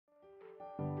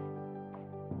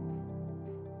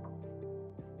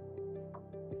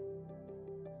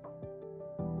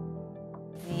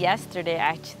yesterday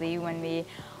actually when we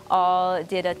all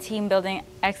did a team building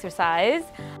exercise,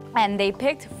 and they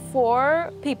picked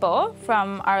 4 people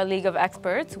from our League of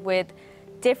Experts with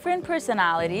different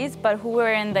personalities, but who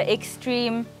were in the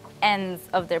extreme ends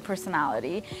of their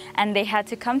personality, and they had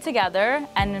to come together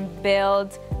and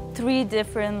build 3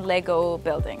 different Lego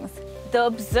buildings. The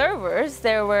observers,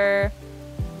 there were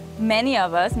many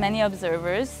of us, many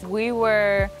observers, we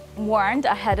were warned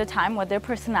ahead of time what their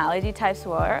personality types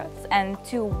were, and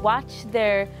to watch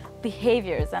their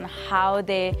behaviors and how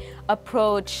they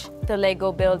approach the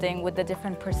Lego building with the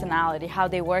different personality, how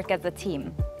they work as a team.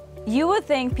 You would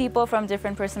think people from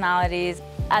different personalities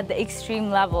at the extreme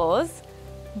levels,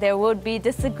 there would be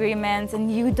disagreements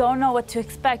and you don't know what to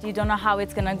expect. You don't know how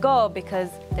it's gonna go because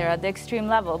they're at the extreme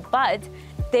level. But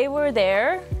they were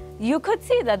there. You could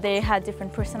see that they had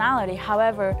different personality.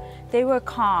 However, they were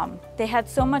calm. They had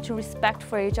so much respect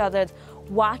for each other.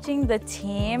 Watching the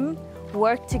team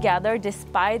work together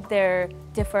despite their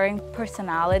differing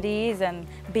personalities and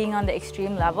being on the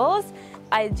extreme levels,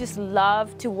 I just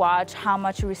love to watch how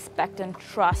much respect and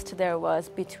trust there was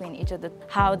between each other,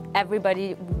 how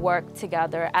everybody worked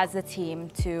together as a team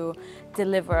to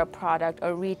deliver a product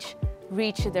or reach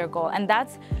their goal. And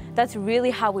that's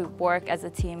really how we work as a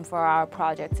team for our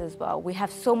projects as well. We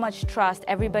have so much trust,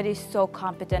 everybody's so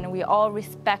competent, and we all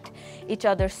respect each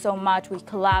other so much. We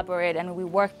collaborate and we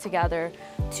work together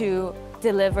to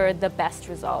deliver the best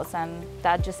results, and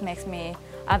that just makes me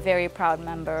a very proud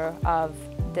member of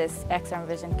this XRM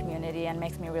Vision community and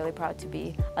makes me really proud to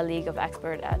be a League of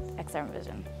Experts at XRM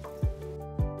Vision.